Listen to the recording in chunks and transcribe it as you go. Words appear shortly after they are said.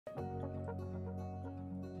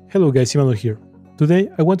Hello guys, Emmanuel here. Today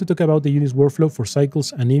I want to talk about the UDIMS workflow for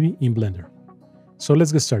Cycles and Eevee in Blender. So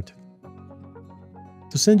let's get started.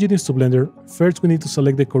 To send UDIMS to Blender, first we need to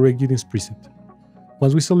select the correct UDIMS preset.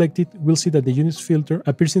 Once we select it, we'll see that the UDIMS filter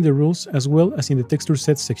appears in the rules as well as in the texture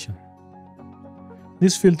set section.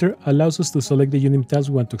 This filter allows us to select the UDIM tiles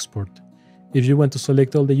we want to export. If you want to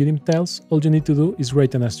select all the UDIM tiles, all you need to do is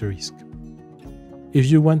write an asterisk. If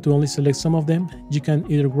you want to only select some of them, you can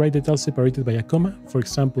either write the tiles separated by a comma, for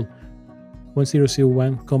example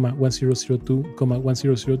 1001, 1002,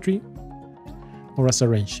 1003, or as a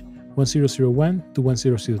range 1001 to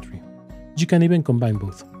 1003. You can even combine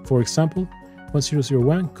both, for example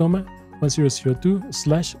 1001,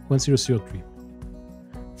 1002/1003.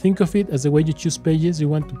 Think of it as the way you choose pages you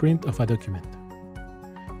want to print of a document.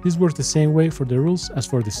 This works the same way for the rules as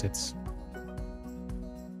for the sets.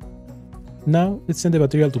 Now, let's send the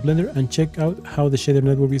material to Blender and check out how the shader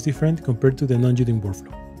network is different compared to the non-UDIM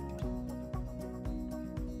workflow.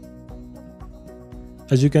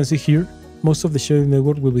 As you can see here, most of the shader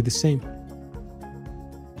network will be the same.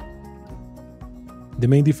 The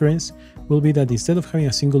main difference will be that instead of having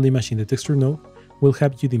a single image in the texture node, we'll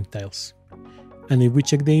have UDIM tiles. And if we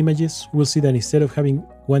check the images, we'll see that instead of having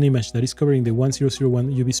one image that is covering the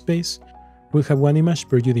 1001 UV space, we'll have one image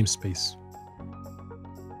per UDIM space.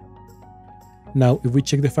 Now, if we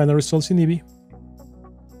check the final results in Eevee,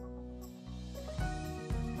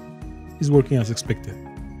 it's working as expected.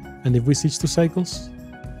 And if we switch to Cycles,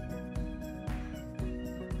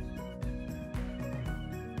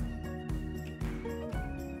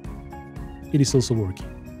 it is also working.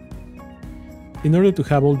 In order to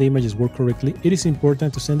have all the images work correctly, it is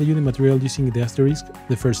important to send the UDIM material using the asterisk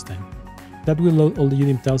the first time. That will load all the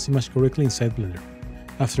UDIM tiles image correctly inside Blender.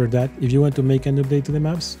 After that, if you want to make an update to the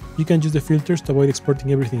maps, you can use the filters to avoid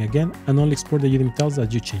exporting everything again and only export the UDIM tiles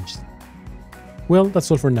that you changed. Well,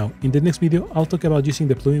 that's all for now. In the next video, I'll talk about using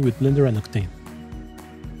the plugin with Blender and Octane.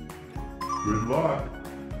 Good luck!